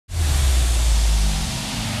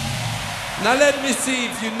Now let me see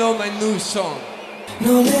if you know my new song.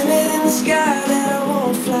 No limit in the sky that I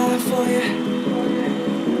won't fly for you.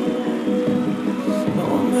 No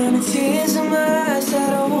amount of tears in my eyes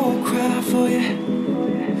that I won't cry for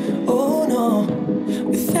you. Oh no,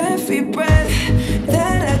 with every breath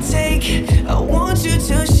that I take, I want you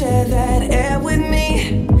to share that air with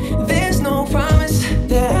me. There's no promise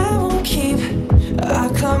that I won't keep. I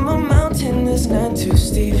climb a mountain that's none too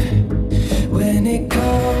steep. When it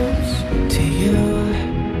comes to you,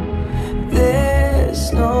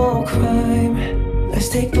 there's no crime. Let's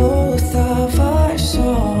take both of our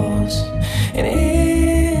souls and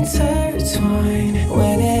intertwine.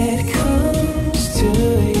 When it comes to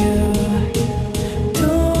you,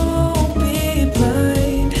 don't be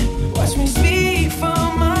blind. Watch me speak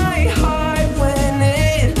from my heart. When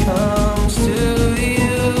it comes to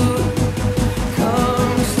you,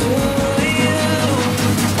 comes to you.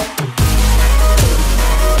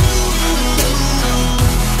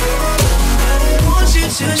 I want you to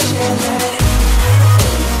share that.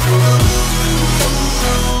 When it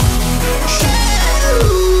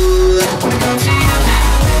comes to you,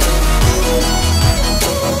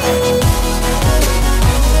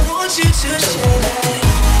 I want you to share that.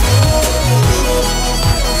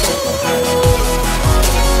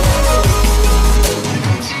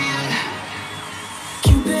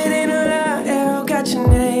 Cupid in a line, arrow got your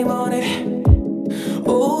name on it.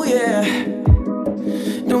 Oh yeah.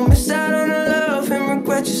 Don't miss out on the love and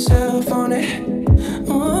regret yourself on it.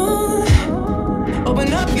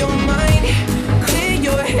 Open up your mind, clear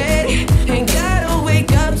your head. Ain't gotta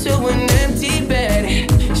wake up to an empty bed.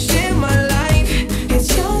 Share my life, it's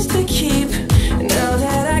yours to keep. Now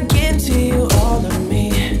that I give to you all of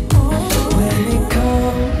me. When it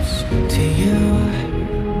comes to you,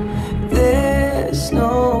 there's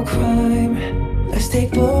no crime. Let's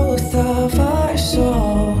take both of our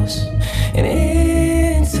souls and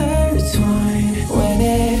intertwine.